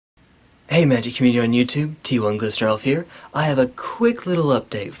Hey Magic Community on YouTube, T1 Glistener Elf here. I have a quick little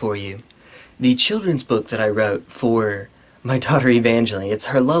update for you. The children's book that I wrote for my daughter Evangeline, it's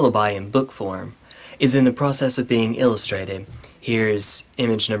her lullaby in book form, is in the process of being illustrated. Here's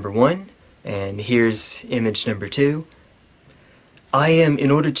image number 1, and here's image number 2. I am,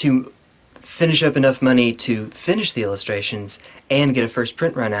 in order to finish up enough money to finish the illustrations and get a first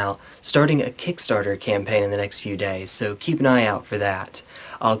print run out, starting a Kickstarter campaign in the next few days, so keep an eye out for that.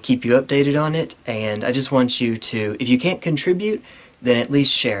 I'll keep you updated on it, and I just want you to, if you can't contribute, then at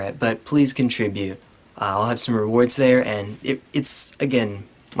least share it, but please contribute. I'll have some rewards there, and it's, again,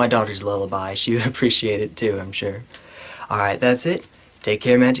 my daughter's lullaby. She would appreciate it too, I'm sure. Alright, that's it. Take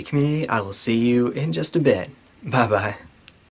care, Magic Community. I will see you in just a bit. Bye-bye.